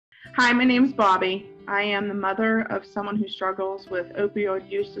Hi, my name's Bobbie. I am the mother of someone who struggles with opioid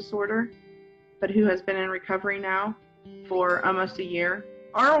use disorder, but who has been in recovery now for almost a year.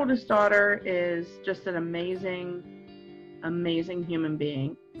 Our oldest daughter is just an amazing human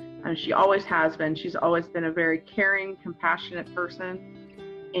being. She always has been. She's always been a very caring, compassionate person.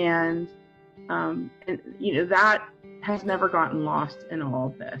 And that has never gotten lost in all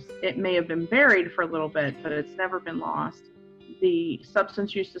of this. It may have been buried for a little bit, but it's never been lost. The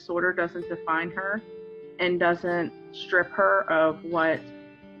substance use disorder doesn't define her and doesn't strip her of what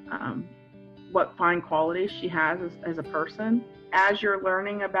fine qualities she has as a person. As you're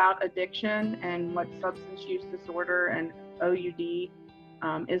learning about addiction and what substance use disorder and OUD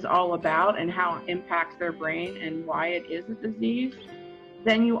is all about and how it impacts their brain and why it is a disease,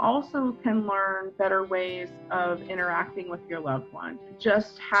 then you also can learn better ways of interacting with your loved one.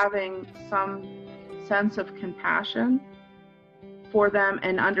 Just having some sense of compassion for them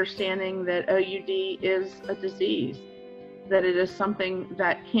and understanding that OUD is a disease, that it is something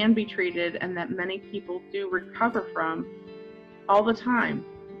that can be treated and that many people do recover from all the time.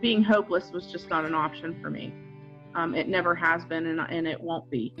 Being hopeless was just not an option for me. It never has been, and it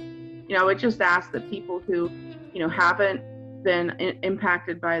won't be. I would just ask that people who, haven't been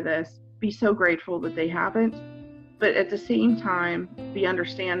impacted by this be so grateful that they haven't, but at the same time, be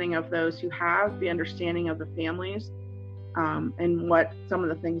understanding of those who have, be understanding of the families, and what some of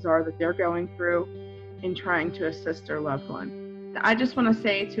the things are that they're going through in trying to assist their loved one. I just want to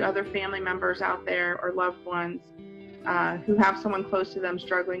say to other family members out there or loved ones who have someone close to them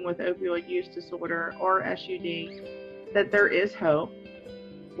struggling with opioid use disorder or SUD, that there is hope.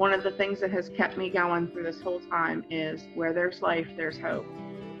 One of the things that has kept me going through this whole time is where there's life, there's hope.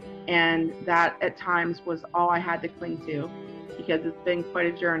 And that at times was all I had to cling to, because it's been quite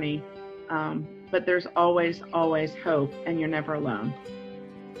a journey. But there's always, always hope, and you're never alone.